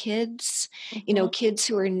kids, kids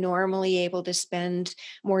who are normally able to spend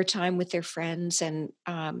more time with their friends. And,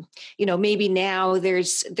 maybe now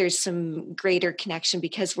there's some greater connection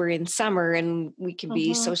because we're in summer and we can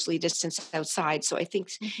be socially distanced outside. So I think,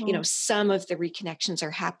 some of the reconnections are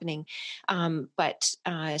happening. But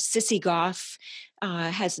Sissy Goff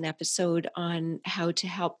has an episode on how to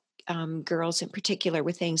help girls in particular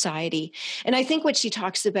with anxiety. And I think what she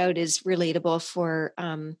talks about is relatable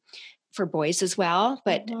for boys as well,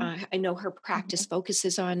 but I know her practice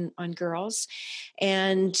focuses on girls.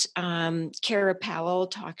 And Kara Powell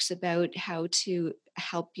talks about how to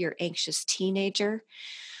help your anxious teenager.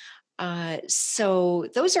 So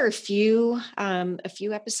those are a few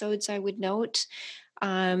episodes I would note.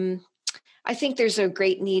 I think there's a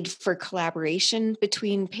great need for collaboration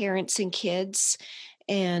between parents and kids.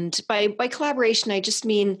 And by collaboration, I just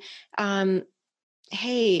mean,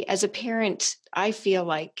 hey, as a parent, I feel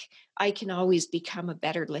like I can always become a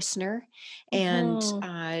better listener.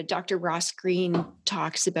 And Dr. Ross Green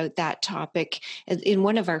talks about that topic in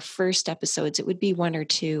one of our first episodes. It would be one or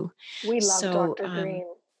two. We love Dr. Green.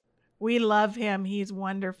 We love him. He's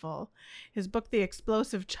wonderful. His book, The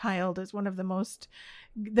Explosive Child, is one of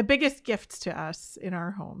the biggest gifts to us in our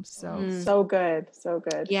homes. So good. So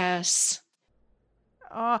good. Yes.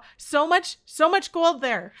 Oh, so much gold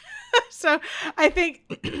there. So I think,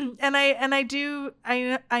 and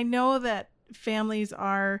I know that families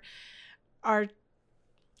are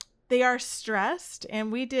stressed.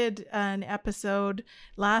 And we did an episode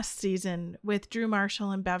last season with Drew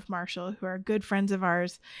Marshall and Bev Marshall, who are good friends of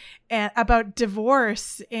ours, and about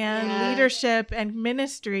divorce and leadership and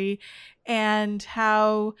ministry, and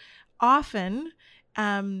how often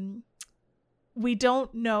we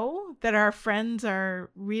don't know that our friends are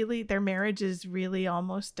really, their marriage is really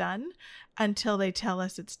almost done until they tell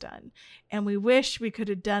us it's done. And we wish we could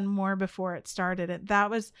have done more before it started. And that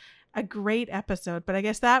was a great episode. But I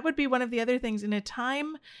guess that would be one of the other things in a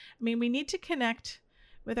time. I mean, we need to connect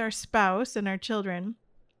with our spouse and our children,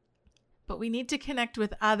 but we need to connect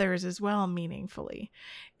with others as well meaningfully.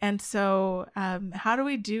 And so how do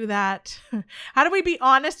we do that? How do we be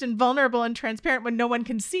honest and vulnerable and transparent when no one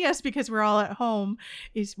can see us because we're all at home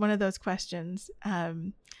is one of those questions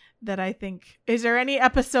that I think, is there any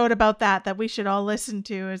episode about that we should all listen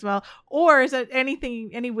to as well? Or is it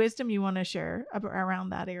any wisdom you want to share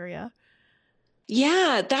around that area?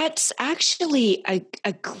 Yeah, that's actually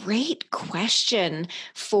a great question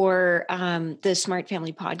for the Smart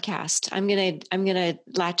Family Podcast. I'm gonna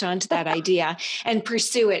latch onto that idea and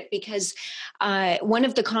pursue it, because one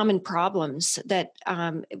of the common problems that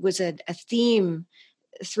was a theme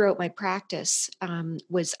throughout my practice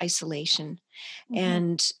was isolation.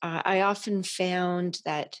 And I often found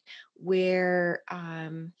that where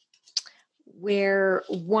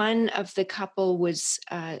one of the couple was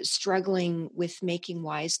struggling with making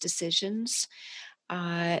wise decisions,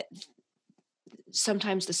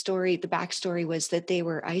 sometimes the backstory was that they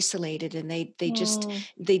were isolated, and they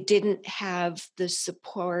didn't have the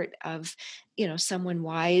support of, someone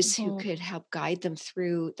wise who could help guide them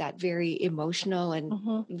through that very emotional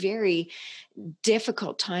and very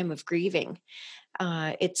difficult time of grieving.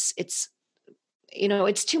 It's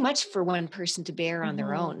too much for one person to bear on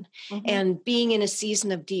their own. And being in a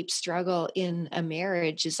season of deep struggle in a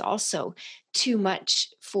marriage is also too much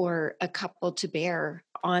for a couple to bear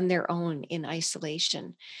on their own in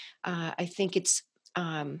isolation. I think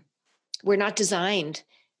we're not designed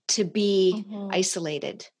to be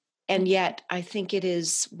isolated. And yet I think it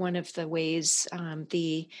is one of the ways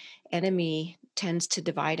the enemy tends to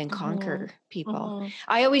divide and conquer people.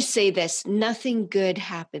 I always say this: nothing good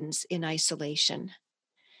happens in isolation.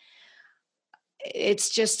 It's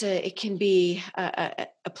just it can be a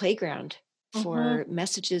playground for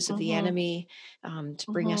messages of the enemy to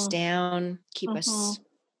bring us down, keep us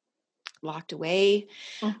locked away.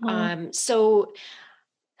 So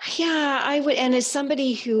yeah, I would. And as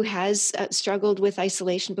somebody who has struggled with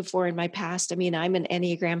isolation before in my past, I mean, I'm an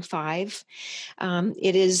Enneagram 5.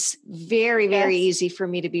 It is very, very easy for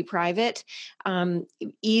me to be private.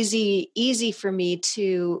 Easy for me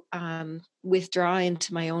to withdraw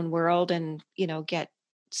into my own world and, get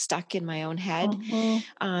stuck in my own head.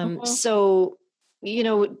 So,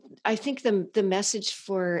 I think the message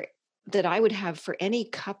that I would have for any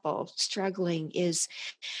couple struggling is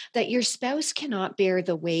that your spouse cannot bear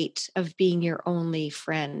the weight of being your only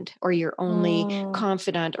friend or your only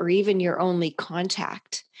confidant or even your only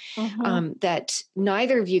contact. That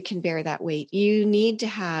neither of you can bear that weight. You need to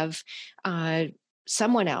have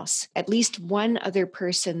someone else, at least one other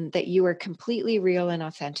person that you are completely real and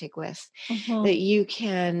authentic with, that you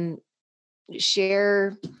can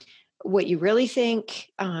share what you really think,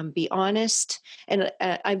 be honest. And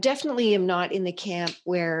I definitely am not in the camp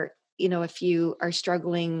where, if you are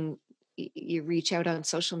struggling, you reach out on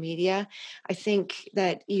social media. I think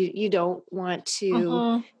that you don't want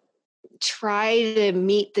to try to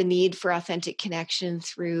meet the need for authentic connection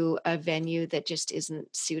through a venue that just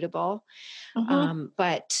isn't suitable.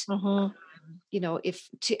 But if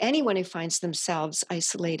to anyone who finds themselves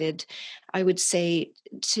isolated, I would say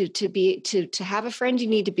to have a friend, you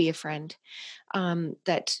need to be a friend.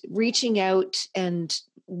 That reaching out and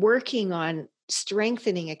working on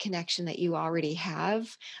strengthening a connection that you already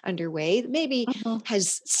have underway maybe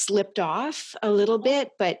has slipped off a little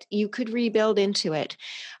bit, but you could rebuild into it.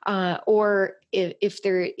 Or if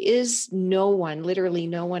there is literally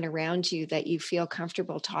no one around you that you feel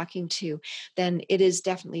comfortable talking to, then it is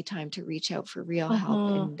definitely time to reach out for real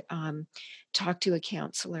help and talk to a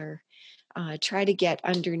counselor. Try to get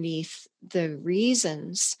underneath the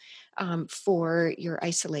reasons for your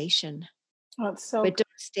isolation. But don't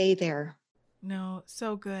stay there. No,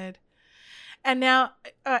 so good. And now,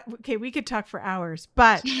 okay, we could talk for hours,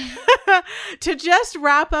 but to just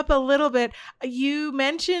wrap up a little bit, you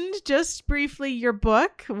mentioned just briefly your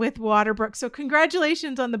book with Waterbrook. So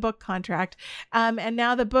congratulations on the book contract. And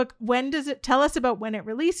now the book, tell us about when it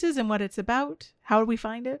releases and what it's about? How do we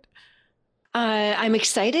find it? I'm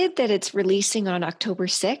excited that it's releasing on October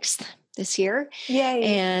 6th this year. Yay.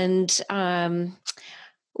 And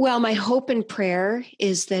well, my hope and prayer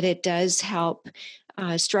is that it does help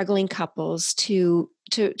struggling couples to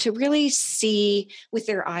really see with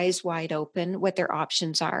their eyes wide open what their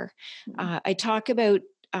options are. I talk about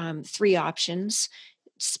 3 options: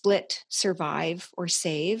 split, survive, or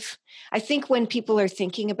save. I think when people are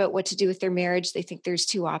thinking about what to do with their marriage, they think there's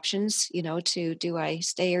 2 options, do I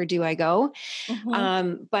stay or do I go?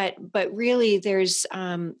 But really there's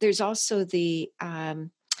also the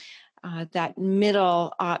that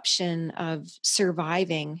middle option of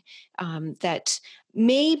surviving that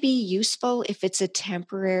may be useful if it's a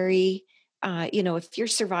temporary, if you're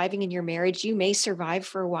surviving in your marriage, you may survive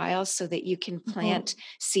for a while so that you can plant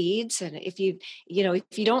seeds. And if you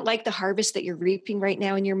don't like the harvest that you're reaping right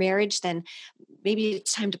now in your marriage, then maybe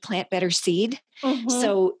it's time to plant better seed.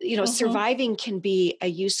 So, surviving can be a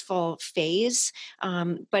useful phase,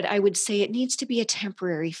 but I would say it needs to be a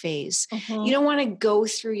temporary phase. You don't want to go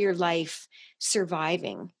through your life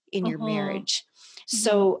surviving in your marriage.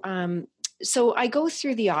 So I go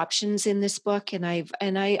through the options in this book, and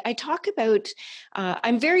I talk about,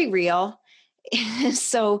 I'm very real.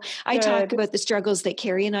 So I talk about the struggles that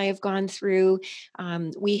Carrie and I have gone through.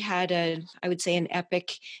 We had I would say, an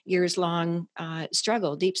epic years-long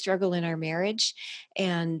struggle, deep struggle in our marriage.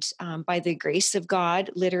 And by the grace of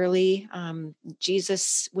God, literally,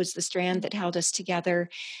 Jesus was the strand that held us together.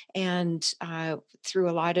 And through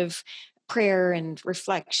a lot of prayer and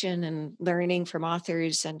reflection and learning from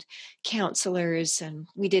authors and counselors, and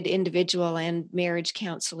we did individual and marriage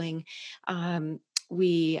counseling,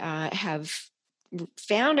 we have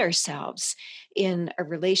found ourselves in a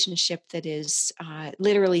relationship that is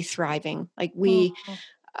literally thriving. Like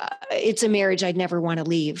it's a marriage I'd never want to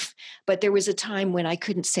leave. But there was a time when I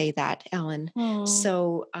couldn't say that, Ellen.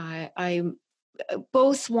 So I'm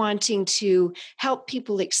both wanting to help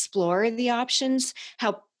people explore the options,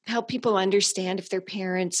 help people understand, if they're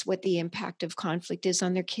parents, what the impact of conflict is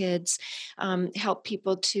on their kids, help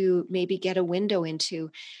people to maybe get a window into,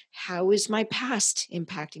 how is my past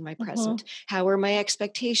impacting my present? How are my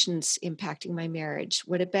expectations impacting my marriage?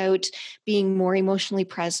 What about being more emotionally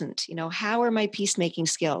present? How are my peacemaking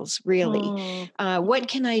skills really? What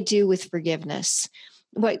can I do with forgiveness?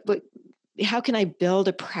 How can I build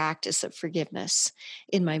a practice of forgiveness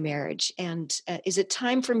in my marriage? And is it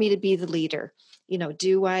time for me to be the leader?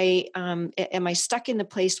 Am I stuck in the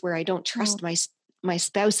place where I don't trust my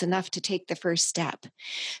spouse enough to take the first step?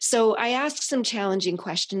 So I ask some challenging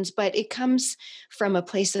questions, but it comes from a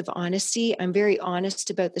place of honesty. I'm very honest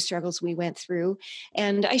about the struggles we went through.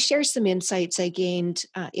 And I share some insights I gained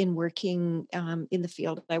in working in the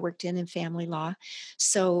field I worked in family law.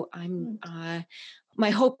 So my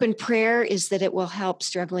hope and prayer is that it will help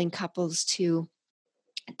struggling couples to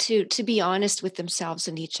be honest with themselves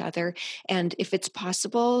and each other, and if it's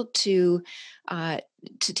possible, to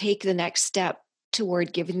take the next step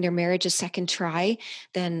toward giving their marriage a second try.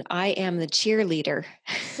 Then I am the cheerleader.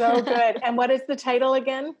 So good. And what is the title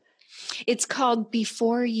again? It's called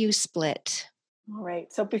Before You Split. All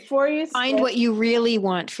right. So before you split, find what you really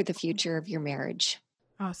want for the future of your marriage.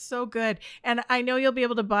 Oh, so good. And I know you'll be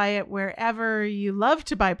able to buy it wherever you love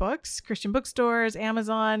to buy books, Christian bookstores,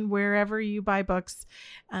 Amazon, wherever you buy books.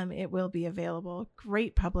 It will be available.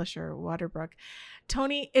 Great publisher, Waterbrook.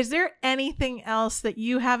 Toni, is there anything else that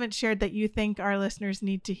you haven't shared that you think our listeners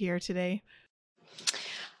need to hear today?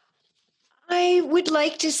 I would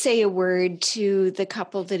like to say a word to the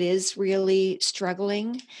couple that is really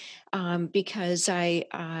struggling, because I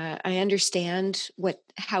understand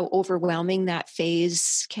how overwhelming that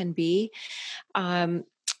phase can be. And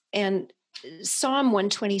Psalm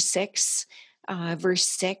 126, verse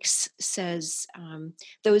 6 says,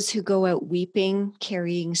 those who go out weeping,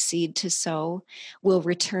 carrying seed to sow, will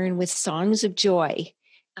return with songs of joy.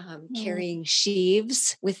 Carrying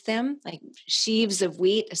sheaves with them, like sheaves of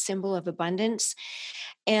wheat, a symbol of abundance.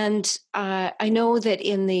 And I know that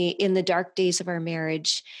in the dark days of our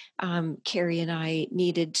marriage, Carrie and I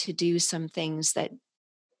needed to do some things that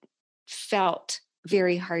felt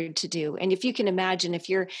very hard to do. And if you can imagine, if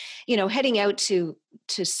you're, heading out to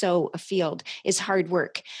sow a field is hard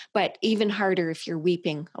work, but even harder if you're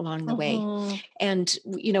weeping along the way. And,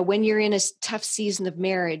 when you're in a tough season of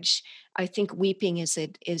marriage, I think weeping is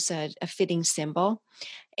a fitting symbol.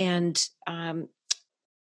 And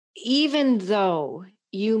even though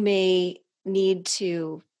you may need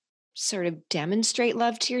to sort of demonstrate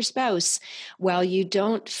love to your spouse while you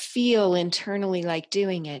don't feel internally like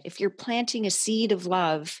doing it, if you're planting a seed of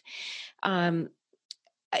love,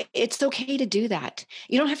 it's okay to do that.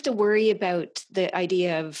 You don't have to worry about the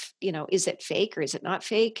idea of, is it fake or is it not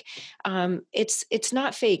fake? It's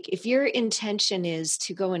not fake. If your intention is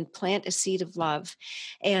to go and plant a seed of love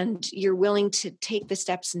and you're willing to take the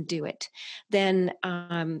steps and do it, then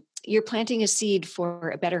you're planting a seed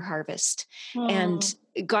for a better harvest. And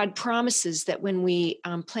God promises that when we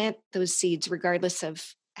plant those seeds, regardless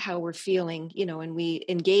of how we're feeling, and we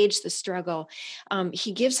engage the struggle,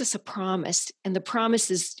 he gives us a promise, and the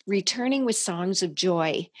promise is returning with songs of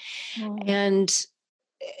joy. And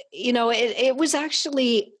it was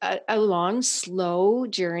actually a long, slow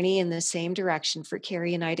journey in the same direction for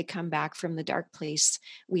Carrie and I to come back from the dark place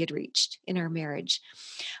we had reached in our marriage.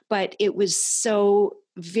 But it was so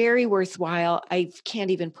very worthwhile. I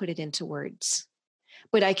can't even put it into words.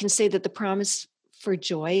 But I can say that the promise for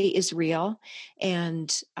joy is real.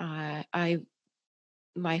 And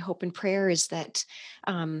my hope and prayer is that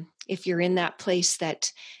if you're in that place,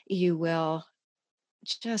 that you will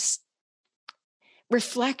just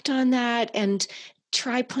reflect on that and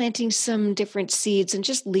try planting some different seeds and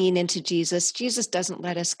just lean into Jesus. Jesus doesn't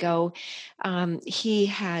let us go. He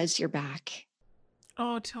has your back.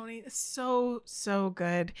 Oh, Toni, so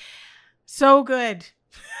good. So good.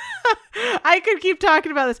 I could keep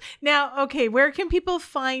talking about this. Now, okay, where can people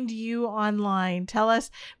find you online? Tell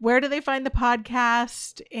us, where do they find the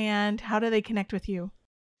podcast and how do they connect with you?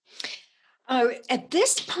 At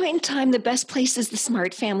this point in time, the best place is the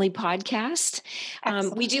Smart Family Podcast.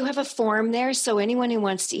 We do have a form there, so anyone who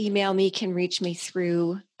wants to email me can reach me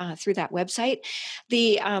through that website.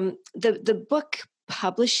 The book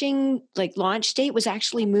publishing launch date was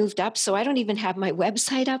actually moved up, so I don't even have my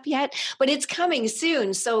website up yet, but it's coming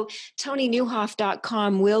soon. So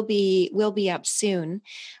ToniNiewhof.com will be up soon.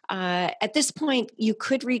 At this point, you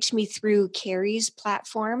could reach me through Carrie's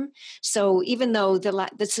platform. So even though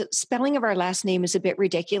the spelling of our last name is a bit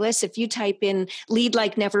ridiculous, if you type in "lead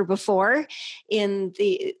like never before" in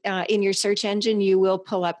your search engine, you will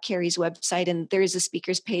pull up Carrie's website, and there is a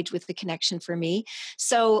speakers page with the connection for me.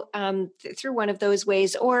 So through one of those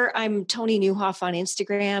ways, or I'm Toni Nieuwhof on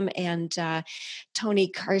Instagram and Toni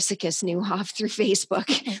Karsicus Nieuwhof through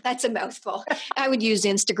Facebook. That's a mouthful. I would use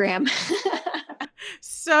Instagram.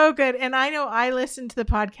 So good. And I know I listen to the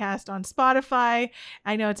podcast on Spotify.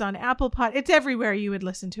 I know it's on Apple It's everywhere you would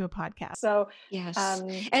listen to a podcast. So yes.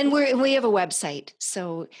 And we have a website.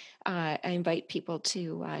 So I invite people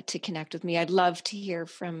to connect with me. I'd love to hear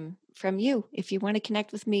from you. If you want to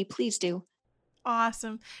connect with me, please do.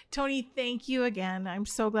 Awesome. Toni, thank you again. I'm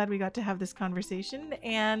so glad we got to have this conversation,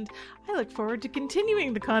 and I look forward to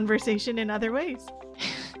continuing the conversation in other ways.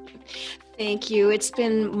 Thank you. It's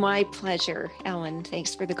been my pleasure, Ellen.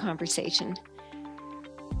 Thanks for the conversation.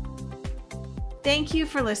 Thank you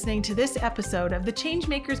for listening to this episode of the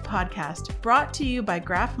Changemakers podcast, brought to you by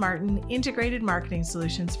Graf Martin Integrated Marketing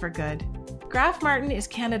Solutions for Good. Graf Martin is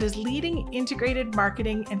Canada's leading integrated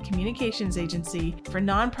marketing and communications agency for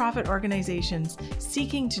nonprofit organizations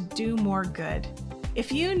seeking to do more good.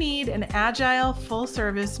 If you need an agile,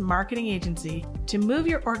 full-service marketing agency to move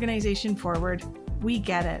your organization forward, we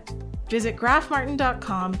get it. Visit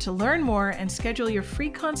grafmartin.com to learn more and schedule your free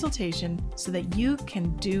consultation so that you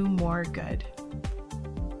can do more good.